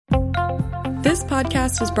This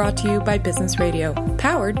podcast is brought to you by Business Radio,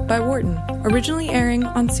 powered by Wharton, originally airing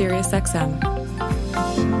on SiriusXM.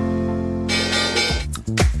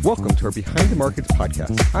 Welcome to our Behind the Markets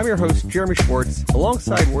podcast. I'm your host, Jeremy Schwartz.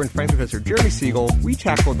 Alongside Wharton Finance Professor Jeremy Siegel, we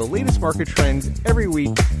tackle the latest market trends every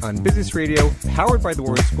week on Business Radio, powered by the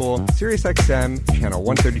Wharton School, SiriusXM, Channel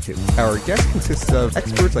 132. Our guest consists of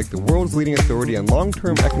experts like the world's leading authority on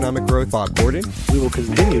long-term economic growth, Bob Gordon. We will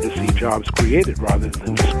continue to see jobs created rather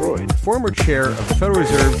than destroyed. Former chair of the Federal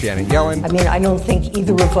Reserve, Janet Yellen. I don't think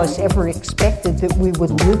either of us ever expected that we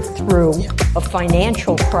would live through a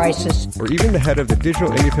financial crisis. Or even the head of the Digital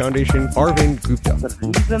India Foundation, Arvind Gupta. The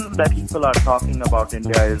reason that people are talking about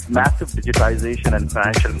India is massive digitization and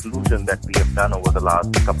financial inclusion that we have done over the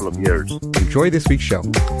last couple of years. Enjoy this week's show.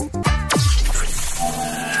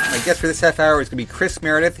 My guest for this half hour is going to be Chris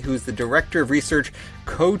Meredith, who is the Director of Research,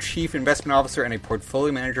 Co-Chief Investment Officer, and a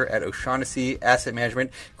Portfolio Manager at O'Shaughnessy Asset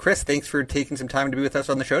Management. Chris, thanks for taking some time to be with us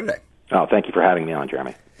on the show today. Oh, thank you for having me on,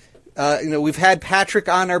 Jeremy. We've had Patrick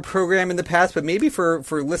on our program in the past, but maybe for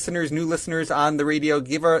listeners, new listeners on the radio,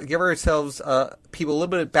 give ourselves people a little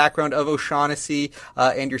bit of background of O'Shaughnessy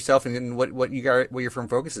and yourself, and what your firm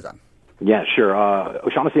focuses on. Yeah, sure.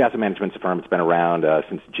 O'Shaughnessy Asset Management's a firm that's been around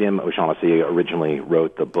since Jim O'Shaughnessy originally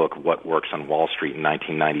wrote the book What Works on Wall Street in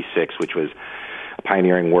 1996, which was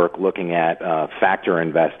pioneering work looking at factor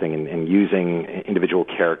investing and using individual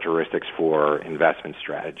characteristics for investment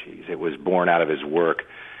strategies. It was born out of his work.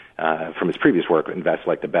 From his previous work, Invest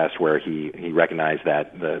Like the Best, where he recognized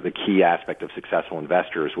that the key aspect of successful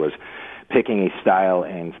investors was picking a style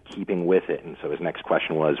and keeping with it. And so his next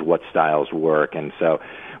question was, what styles work? And so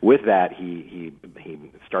with that, he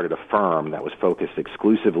started a firm that was focused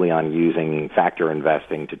exclusively on using factor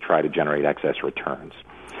investing to try to generate excess returns.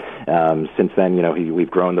 Since then,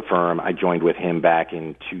 we've grown the firm. I joined with him back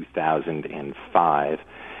in 2005.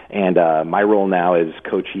 And my role now as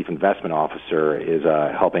Co-Chief Investment Officer is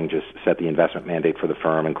helping just set the investment mandate for the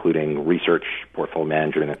firm, including research, portfolio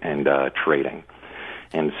management, and trading.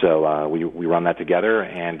 And so we run that together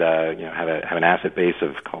and have an asset base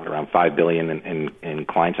of, call it around $5 billion in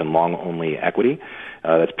clients and long-only equity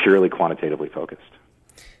that's purely quantitatively focused.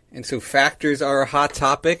 And so factors are a hot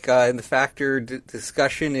topic, and the factor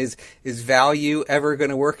discussion is value ever going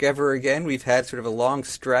to work ever again? We've had sort of a long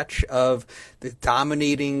stretch of the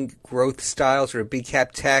dominating growth style, sort of big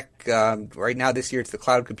cap tech. Right now this year it's the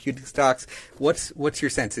cloud computing stocks. What's your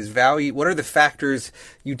sense? Is value? What are the factors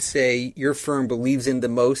you'd say your firm believes in the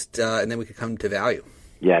most, and then we could come to value?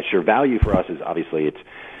 Yeah, sure. Value for us is obviously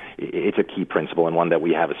it's a key principle and one that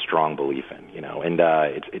we have a strong belief in, and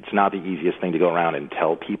it's not the easiest thing to go around and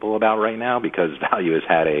tell people about right now because value has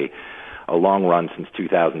had a long run since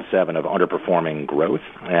 2007 of underperforming growth,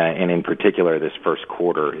 and in particular, this first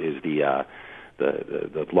quarter is the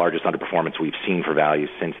largest underperformance we've seen for value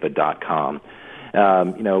since the .com.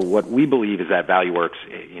 What we believe is that value works,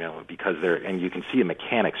 because and you can see a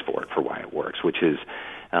mechanics for why it works, which is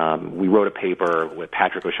we wrote a paper with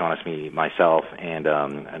Patrick O'Shaughnessy, myself, and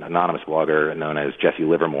an anonymous blogger known as Jesse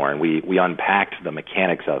Livermore, and we unpacked the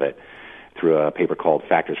mechanics of it through a paper called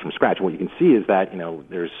Factors from Scratch. And what you can see is that,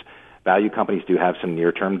 there's value companies do have some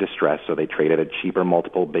near-term distress, so they trade at a cheaper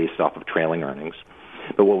multiple based off of trailing earnings.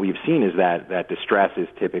 But what we've seen is that distress is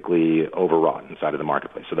typically overwrought inside of the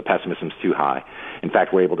marketplace. So the pessimism's too high. In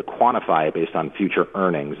fact, we're able to quantify it based on future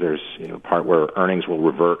earnings. There's a part where earnings will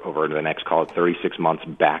revert over the next, call it 36 months,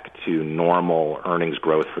 back to normal earnings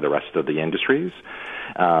growth for the rest of the industries.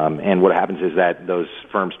 And what happens is that those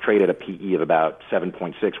firms trade at a PE of about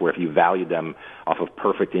 7.6, where if you valued them off of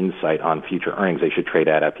perfect insight on future earnings, they should trade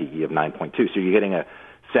at a PE of 9.2. So you're getting a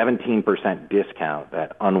 17% discount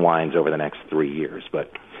that unwinds over the next 3 years.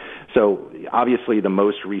 But so obviously the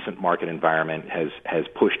most recent market environment has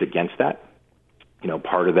pushed against that.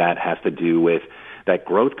 Part of that has to do with that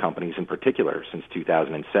growth companies in particular since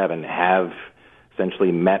 2007 have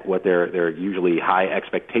essentially met what their usually high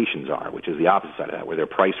expectations are, which is the opposite side of that, where they're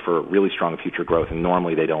priced for really strong future growth and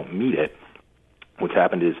normally they don't meet it. What's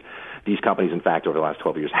happened is these companies, in fact, over the last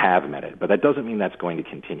 12 years have met it. But that doesn't mean that's going to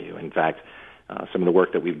continue. In fact, some of the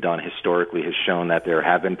work that we've done historically has shown that there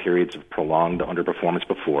have been periods of prolonged underperformance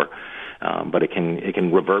before, but it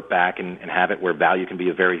can revert back and have it where value can be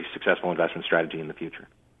a very successful investment strategy in the future.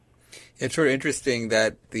 It's sort of interesting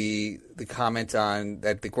that the comment on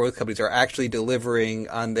that the growth companies are actually delivering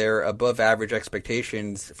on their above average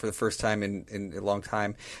expectations for the first time in a long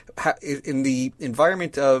time. In the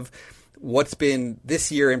environment of what's been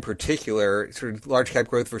this year in particular, sort of large cap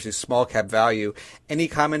growth versus small cap value. Any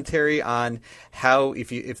commentary on how, if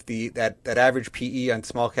that average PE on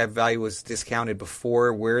small cap value was discounted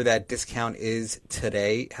before, where that discount is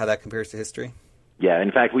today, how that compares to history? Yeah,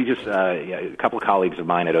 in fact, we just a couple of colleagues of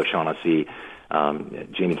mine at O'Shaughnessy,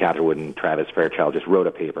 Jamie Catherwood and Travis Fairchild, just wrote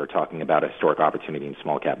a paper talking about a historic opportunity in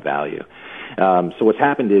small cap value. So what's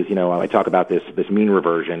happened is, I talk about this mean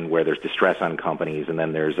reversion where there's distress on companies, and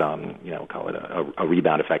then there's, call it a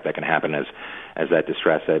rebound effect that can happen as that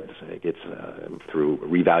distress gets through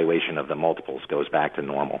revaluation of the multiples goes back to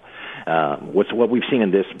normal. What we've seen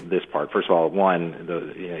in this part, first of all,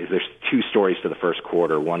 there's two stories to the first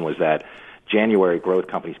quarter. One was that January growth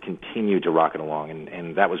companies continued to rocket along,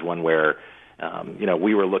 and that was one where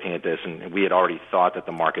we were looking at this, and we had already thought that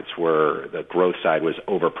the growth side was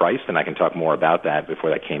overpriced, and I can talk more about that before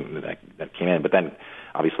that came in. But then,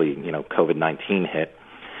 obviously, COVID-19 hit,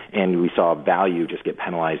 and we saw value just get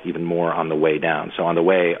penalized even more on the way down. So on the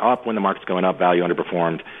way up, when the market's going up, value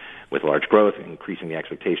underperformed with large growth, increasing the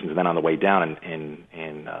expectations, and then on the way down in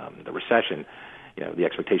the recession, the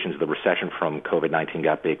expectations of the recession from COVID-19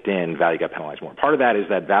 got baked in, value got penalized more. Part of that is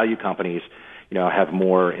that value companies have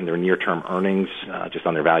more in their near-term earnings just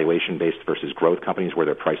on their valuation based versus growth companies where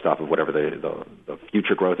they're priced off of whatever the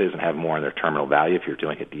future growth is and have more in their terminal value if you're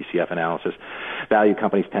doing a DCF analysis. Value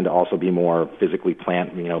companies tend to also be more physically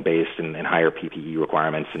plant-based and higher PPE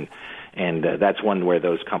requirements, and that's one where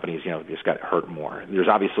those companies just got hurt more. There's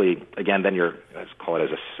obviously, again, then let's call it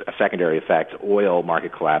as a secondary effect, oil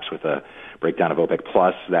market collapse with a breakdown of OPEC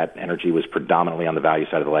Plus. That energy was predominantly on the value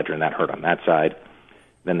side of the ledger, and that hurt on that side.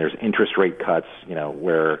 Then there's interest rate cuts,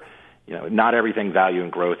 where not everything value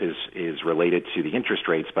and growth is related to the interest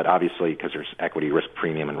rates, but obviously because there's equity risk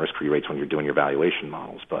premium and risk-free rates when you're doing your valuation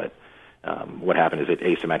models. But what happened is it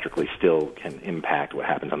asymmetrically still can impact what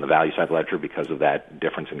happens on the value side of the ledger because of that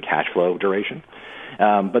difference in cash flow duration.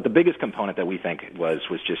 But the biggest component that we think was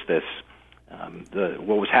just this.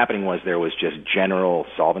 What was happening was there was just general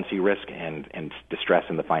solvency risk and distress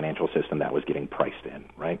in the financial system that was getting priced in,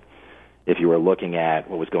 right? If you were looking at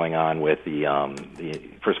what was going on with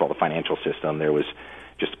first of all, the financial system, there was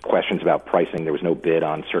just questions about pricing. There was no bid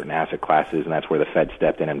on certain asset classes, and that's where the Fed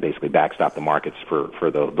stepped in and basically backstopped the markets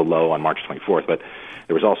for the low on March 24th. But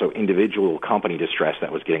there was also individual company distress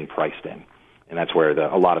that was getting priced in, and that's where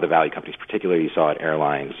a lot of the value companies, particularly you saw at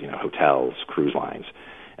airlines, hotels, cruise lines.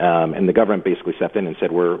 And the government basically stepped in and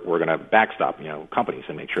said, we're going to backstop, companies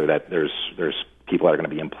and make sure that there's people that are going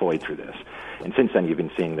to be employed through this. And since then, you've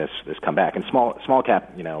been seeing this come back. And small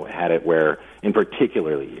cap, had it where, in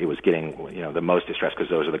particularly, it was getting, the most distress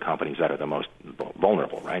because those are the companies that are the most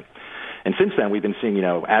vulnerable, right? And since then, we've been seeing,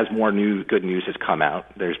 as more good news has come out,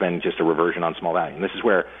 there's been just a reversion on small value. And this is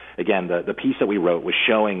where, again, the piece that we wrote was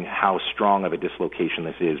showing how strong of a dislocation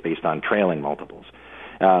this is based on trailing multiples.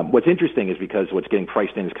 What's interesting is because what's getting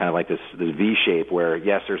priced in is kind of like this V shape where,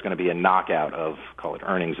 yes, there's going to be a knockout of, call it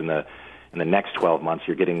earnings in the next 12 months.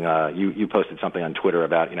 You're getting, you posted something on Twitter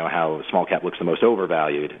about, how small cap looks the most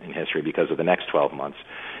overvalued in history because of the next 12 months.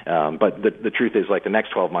 But the truth is, like, the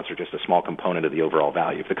next 12 months are just a small component of the overall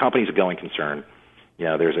value. If the company's a going concern,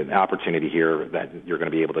 there's an opportunity here that you're going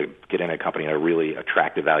to be able to get in a company at a really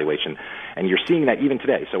attractive valuation. And you're seeing that even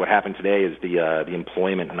today. So what happened today is the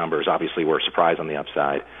employment numbers obviously were a surprise on the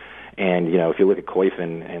upside. And, if you look at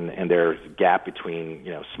Coifin and their gap between,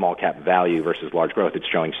 small cap value versus large growth, it's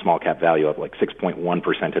showing small cap value up like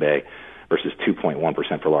 6.1% today versus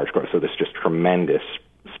 2.1% for large growth. So there's just tremendous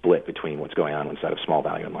split between what's going on inside of small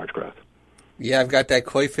value and large growth. Yeah, I've got that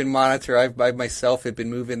Coifin monitor. I myself have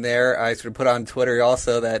been moving there. I sort of put on Twitter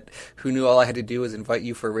also that who knew all I had to do was invite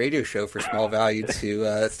you for a radio show for small value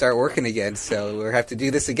to start working again. So we'll have to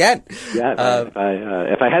do this again. Yeah,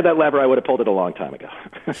 if I had that lever, I would have pulled it a long time ago.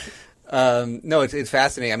 No, it's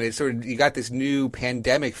fascinating. I mean, it's sort of, you got this new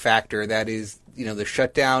pandemic factor that is, the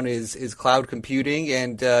shutdown is cloud computing,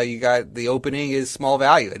 and you got the opening is small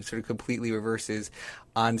value. It sort of completely reverses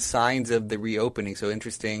on signs of the reopening. So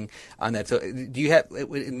interesting on that. So do you have,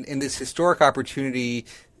 in this historic opportunity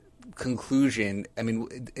conclusion, I mean,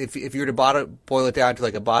 if you were to boil it down to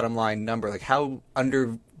like a bottom line number, like how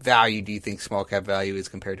undervalued do you think small cap value is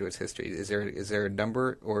compared to its history? Is there a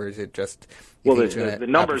number, or is it just? Well, the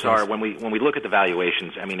numbers are when we look at the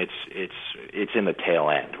valuations. I mean, it's in the tail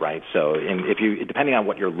end, right? So, if you depending on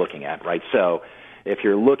what you're looking at, right? So, if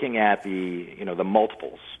you're looking at the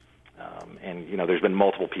multiples. And, there's been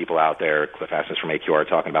multiple people out there, Cliff Assis from AQR,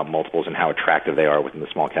 talking about multiples and how attractive they are within the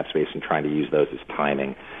small cap space and trying to use those as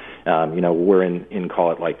timing. We're in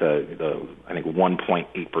call it like the I think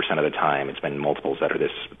 1.8% of the time it's been multiples that are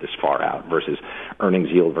this far out versus earnings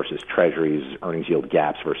yield versus treasuries, earnings yield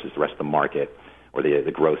gaps versus the rest of the market or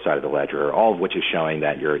the growth side of the ledger, all of which is showing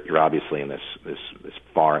that you're obviously in this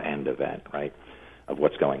far end event, right, of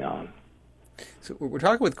what's going on. So we're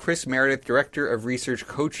talking with Chris Meredith, Director of Research,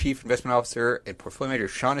 Co-Chief Investment Officer, and Portfolio Manager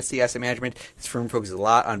of Shaughnessy Asset Management. His firm focuses a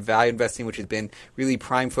lot on value investing, which has been really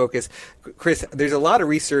prime focus. Chris, there's a lot of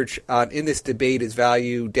research in this debate, is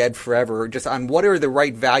value dead forever, just on what are the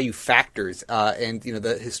right value factors. And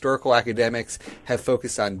the historical academics have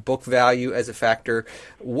focused on book value as a factor.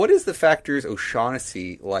 What is the factors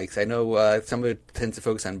O'Shaughnessy likes? I know some of it tends to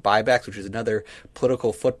focus on buybacks, which is another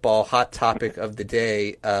political football hot topic of the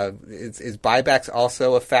day. Is buybacks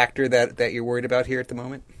also a factor that you're worried about here at the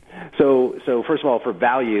moment? So first of all, for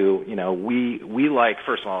value, we like,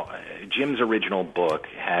 first of all, Jim's original book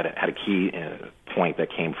had a key point that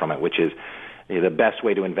came from it, which is the best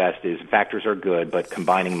way to invest is factors are good, but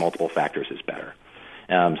combining multiple factors is better.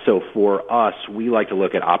 So for us, we like to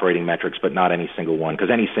look at operating metrics, but not any single one, because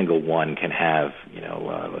any single one can have,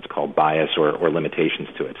 let's call bias or limitations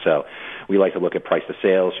to it. So we like to look at price to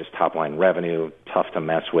sales, just top line revenue, tough to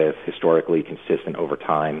mess with, historically consistent over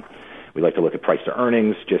time. We like to look at price to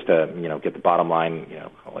earnings, just to, get the bottom line,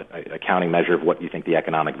 call it accounting measure of what you think the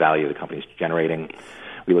economic value of the company is generating.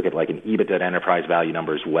 We look at like an EBITDA to enterprise value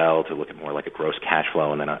number as well, to look at more like a gross cash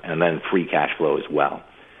flow and then free cash flow as well.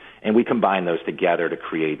 And we combine those together to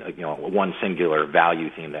create, one singular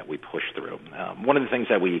value theme that we push through. One of the things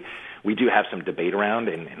that we do have some debate around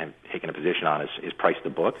and have taken a position on is price to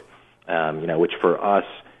book, which for us,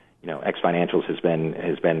 ex financials has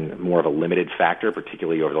been more of a limited factor,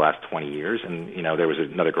 particularly over the last 20 years. And there was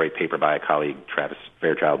another great paper by a colleague, Travis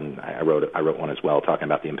Fairchild, and I wrote one as well, talking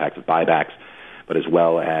about the impact of buybacks, but as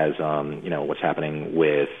well as what's happening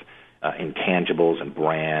with intangibles and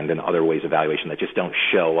brand and other ways of valuation that just don't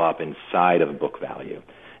show up inside of book value.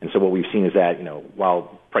 And so what we've seen is that,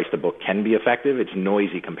 while price to book can be effective, it's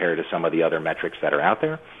noisy compared to some of the other metrics that are out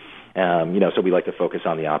there. So we like to focus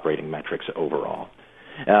on the operating metrics overall.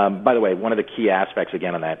 By the way, one of the key aspects,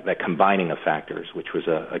 again, on that combining of factors, which was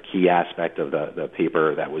a key aspect of the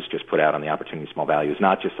paper that was just put out on the opportunity small value, is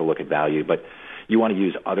not just to look at value, but you want to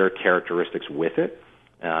use other characteristics with it.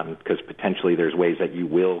 Because potentially there's ways that you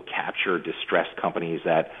will capture distressed companies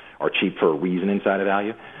that are cheap for a reason inside of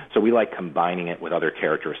value. So we like combining it with other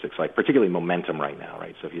characteristics, like particularly momentum right now,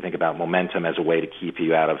 right? So if you think about momentum as a way to keep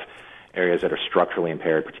you out of areas that are structurally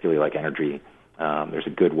impaired, particularly like energy, there's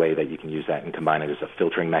a good way that you can use that and combine it as a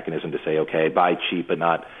filtering mechanism to say, okay, buy cheap, but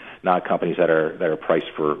not companies that are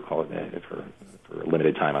priced for a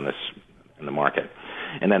limited time on this in the market.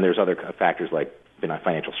 And then there's other factors like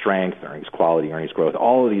financial strength, earnings quality, earnings growth.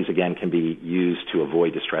 All of these, again, can be used to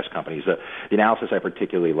avoid distressed companies. The analysis I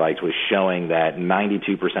particularly liked was showing that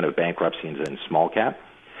 92% of bankruptcies in small cap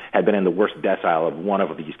had been in the worst decile of one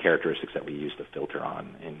of these characteristics that we use to filter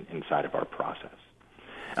on inside of our process.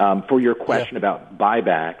 For your question about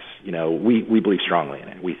buybacks, we believe strongly in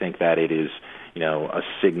it. We think that it is, a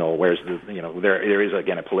signal. Whereas, there is,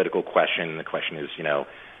 again, a political question. The question is,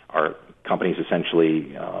 are companies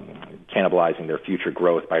essentially cannibalizing their future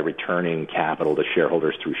growth by returning capital to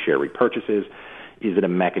shareholders through share repurchases? Is it a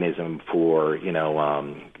mechanism for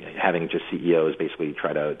having just CEOs basically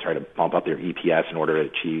try to bump up their EPS in order to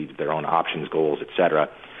achieve their own options goals, et cetera?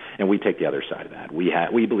 And we take the other side of that.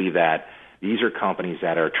 We believe that these are companies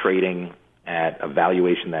that are trading at a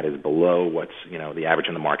valuation that is below what's the average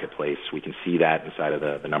in the marketplace. We can see that inside of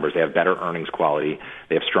the numbers. They have better earnings quality.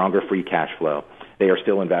 They have stronger free cash flow. They are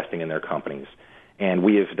still investing in their companies. And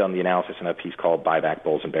we have done the analysis in a piece called Buyback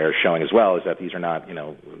Bulls and Bears, showing as well is that these are not,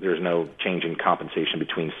 there's no change in compensation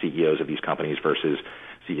between CEOs of these companies versus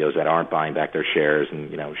CEOs that aren't buying back their shares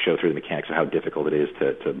and, show through the mechanics of how difficult it is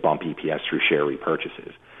to bump EPS through share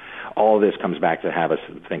repurchases. All of this comes back to have us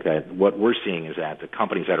think that what we're seeing is that the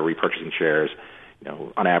companies that are repurchasing shares,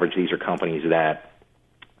 on average, these are companies that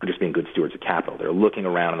are just being good stewards of capital. They're looking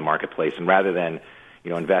around in the marketplace, and rather than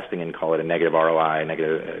investing in, call it a negative ROI,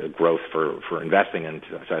 negative growth for investing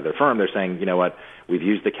inside their firm, they're saying, you know what, we've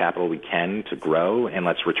used the capital we can to grow, and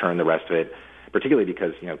let's return the rest of it, particularly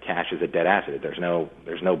because, cash is a dead asset. There's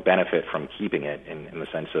no benefit from keeping it in the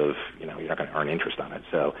sense of, you're not going to earn interest on it.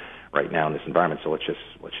 So right now in this environment, so let's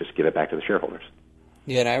just give it back to the shareholders.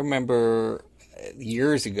 Yeah, and I remember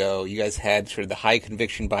years ago, you guys had sort of the high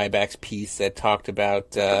conviction buybacks piece that talked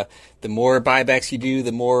about the more buybacks you do,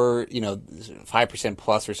 the more, 5%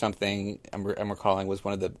 plus or something, I'm recalling, was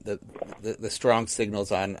one of the strong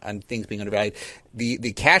signals on things being undervalued.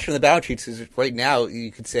 The cash on the balance sheets is right now,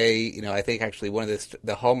 you could say, I think actually one of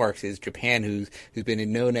the hallmarks is Japan, who's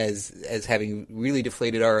been known as having really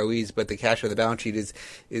deflated ROEs, but the cash on the balance sheet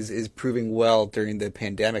is proving well during the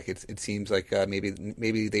pandemic. It seems like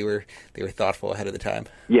maybe they were thoughtful ahead of the time.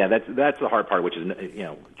 Yeah, that's the hard part, which is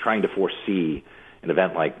trying to foresee an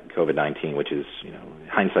event like COVID-19, which is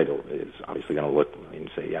hindsight is obviously going to look and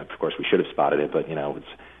say, yeah, of course we should have spotted it, but it's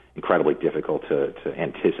incredibly difficult to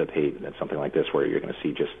anticipate that something like this, where you're going to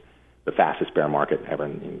see just the fastest bear market ever.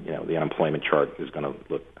 And, the unemployment chart is going to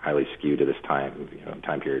look highly skewed to this time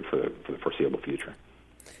period for the foreseeable future.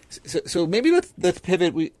 So maybe let's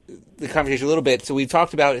pivot the conversation a little bit. So we've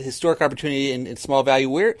talked about historic opportunity and small value.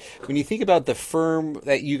 When you think about the firm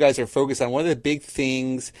that you guys are focused on, one of the big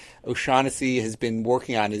things O'Shaughnessy has been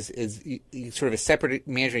working on is sort of a separate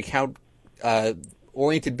management account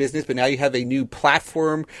oriented business, but now you have a new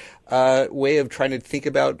platform way of trying to think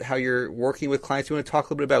about how you're working with clients. You want to talk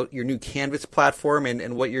a little bit about your new Canvas platform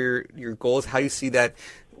and what your goal is, how you see that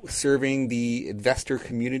serving the investor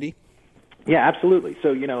community? Yeah, absolutely.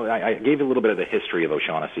 So, I gave a little bit of the history of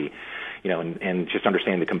O'Shaughnessy, and just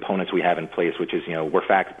understanding the components we have in place, which is, we're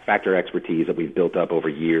factor expertise that we've built up over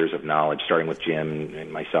years of knowledge, starting with Jim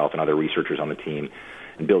and myself and other researchers on the team,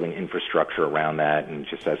 and building infrastructure around that, and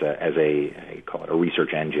just as a call it a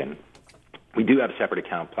research engine. We do have a separate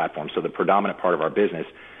account platform, so the predominant part of our business,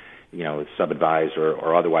 sub-advised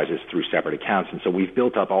or otherwise, is through separate accounts, and so we've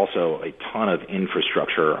built up also a ton of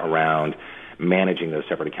infrastructure around managing those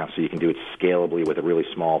separate accounts, so you can do it scalably with a really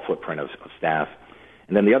small footprint of staff.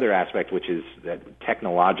 And then the other aspect, which is that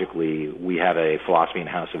technologically we have a philosophy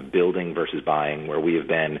in-house of building versus buying, where we have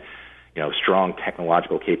been, strong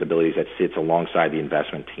technological capabilities that sits alongside the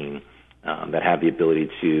investment team that have the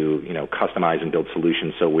ability to, customize and build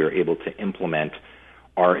solutions so we're able to implement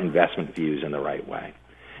our investment views in the right way.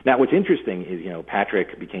 Now, what's interesting is,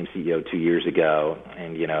 Patrick became CEO 2 years ago,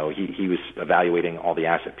 and, he was evaluating all the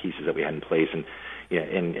asset pieces that we had in place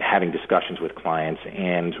and having discussions with clients.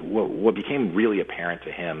 And what became really apparent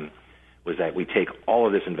to him was that we take all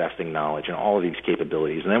of this investing knowledge and all of these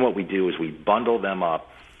capabilities, and then what we do is we bundle them up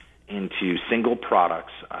into single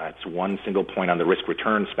products. It's one single point on the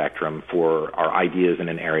risk-return spectrum for our ideas in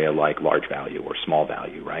an area like large value or small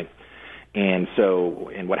value, right? And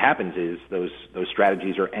what happens is those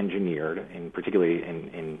strategies are engineered, and particularly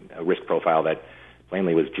in a risk profile that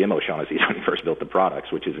plainly was Jim O'Shaughnessy's when he first built the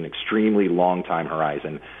products, which is an extremely long time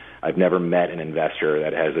horizon. I've never met an investor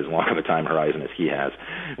that has as long of a time horizon as he has,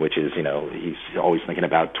 which is, he's always thinking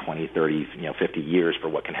about 20, 30, 50 years for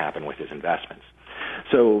what can happen with his investments.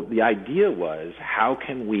 So the idea was, how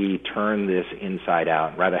can we turn this inside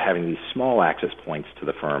out? Rather than having these small access points to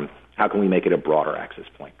the firm, how can we make it a broader access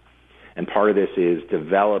point? And part of this is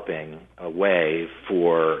developing a way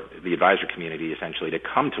for the advisor community essentially to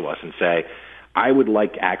come to us and say, I would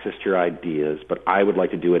like access to your ideas, but I would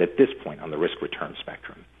like to do it at this point on the risk-return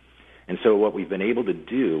spectrum. And so what we've been able to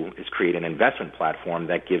do is create an investment platform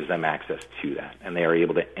that gives them access to that. And they are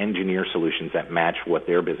able to engineer solutions that match what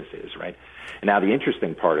their business is, right? And now the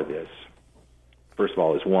interesting part of this, first of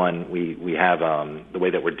all, is one, we have the way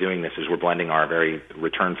that we're doing this is we're blending our very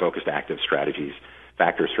return-focused active strategies,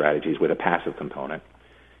 factor strategies, with a passive component.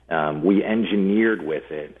 We engineered with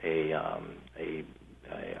it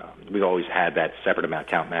we've always had that separate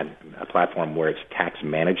account platform where it's tax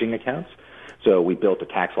managing accounts. So we built a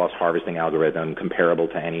tax loss harvesting algorithm comparable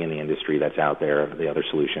to any in the industry that's out there, the other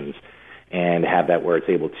solutions, and have that where it's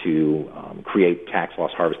able to create tax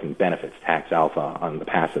loss harvesting benefits, tax alpha on the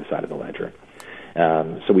passive side of the ledger.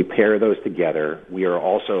 So we pair those together. We are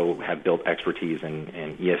also have built expertise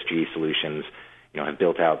in ESG solutions, have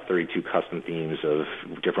built out 32 custom themes of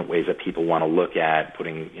different ways that people want to look at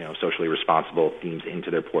putting, socially responsible themes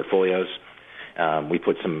into their portfolios. We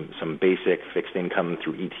put some basic fixed income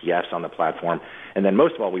through ETFs on the platform. And then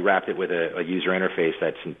most of all, we wrapped it with a user interface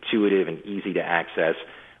that's intuitive and easy to access,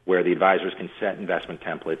 where the advisors can set investment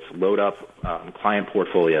templates, load up client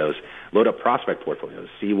portfolios, load up prospect portfolios,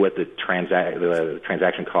 see what the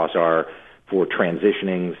transaction costs are for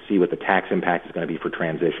transitioning, see what the tax impact is going to be for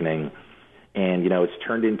transitioning. And, it's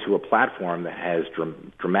turned into a platform that has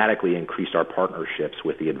dramatically increased our partnerships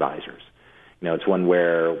with the advisors. It's one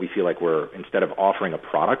where we feel like instead of offering a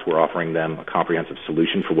product, we're offering them a comprehensive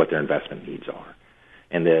solution for what their investment needs are.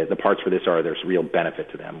 And the parts for this are there's real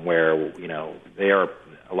benefit to them where, they are,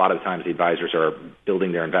 a lot of the times the advisors are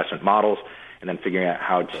building their investment models and then figuring out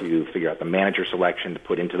how to figure out the manager selection to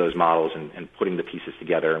put into those models and putting the pieces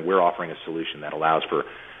together. And we're offering a solution that allows for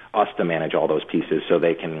us to manage all those pieces so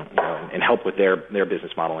they can and help with their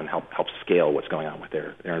business model and help scale what's going on with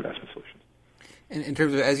their investment solutions. In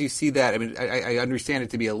terms of, as you see that, I mean, I understand it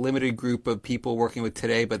to be a limited group of people working with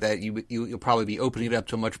today, but that you'll probably be opening it up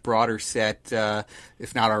to a much broader set,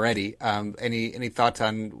 if not already. Any thoughts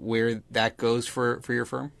on where that goes for your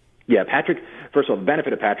firm? Yeah, Patrick, first of all, the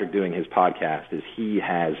benefit of Patrick doing his podcast is he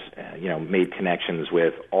has, made connections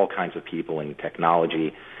with all kinds of people in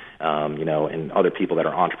technology, and other people that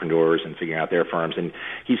are entrepreneurs and figuring out their firms. And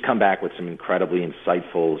he's come back with some incredibly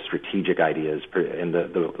insightful strategic ideas. And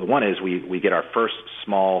the one is we get our first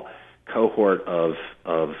small cohort of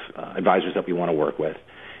advisors that we want to work with,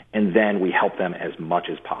 and then we help them as much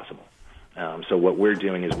as possible. So what we're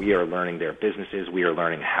doing is we are learning their businesses, we are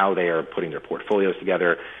learning how they are putting their portfolios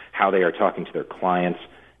together, how they are talking to their clients,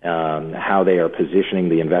 how they are positioning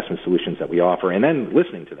the investment solutions that we offer, and then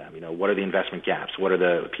listening to them. What are the investment gaps? What are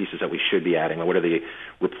the pieces that we should be adding? What are the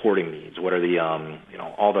reporting needs? What are the,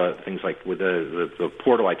 all the things like with the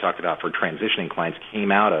portal I talked about for transitioning clients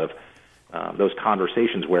came out of those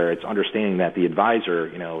conversations where it's understanding that the advisor,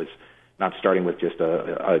 is not starting with just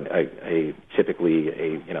typically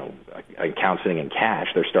account sitting in cash.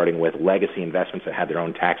 They're starting with legacy investments that have their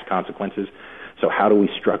own tax consequences. So how do we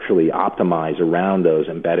structurally optimize around those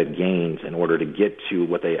embedded gains in order to get to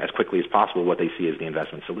as quickly as possible, what they see as the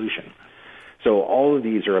investment solution? So all of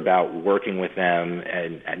these are about working with them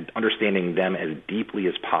and understanding them as deeply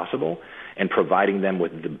as possible and providing them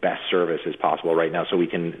with the best service as possible right now. So we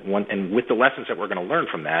can, and with the lessons that we're going to learn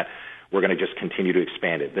from that, we're going to just continue to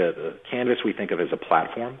expand it. The Canvas we think of as a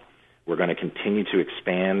platform. We're going to continue to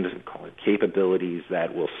expand, call it capabilities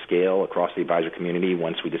that will scale across the advisor community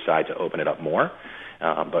once we decide to open it up more.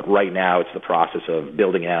 But right now, it's the process of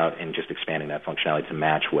building out and just expanding that functionality to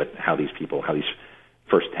match how these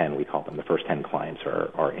first 10, we call them, the first 10 clients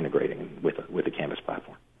are integrating with the Canvas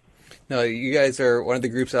platform. No, you guys are one of the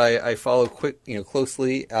groups I follow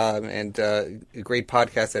closely, and a great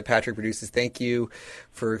podcast that Patrick produces. Thank you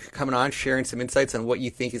for coming on, sharing some insights on what you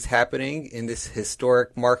think is happening in this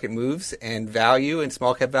historic market moves and value, and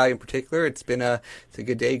small cap value in particular. It's a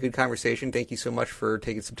good day, good conversation. Thank you so much for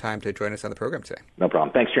taking some time to join us on the program today. No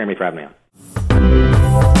problem. Thanks, Jeremy, for having me on.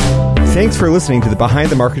 Thanks for listening to the Behind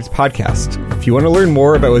the Markets podcast. If you want to learn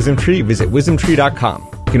more about WisdomTree, visit wisdomtree.com.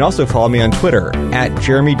 You can also follow me on Twitter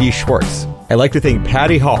 @JeremyDSchwartz. I'd like to thank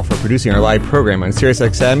Patty Hall for producing our live program on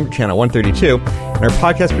SiriusXM channel 132 and our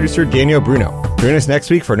podcast producer Daniel Bruno. Join us next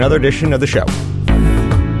week for another edition of the show.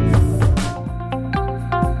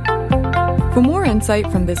 For more insight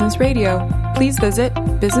from Business Radio, please visit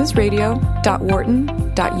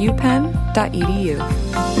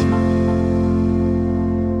businessradio.wharton.upenn.edu.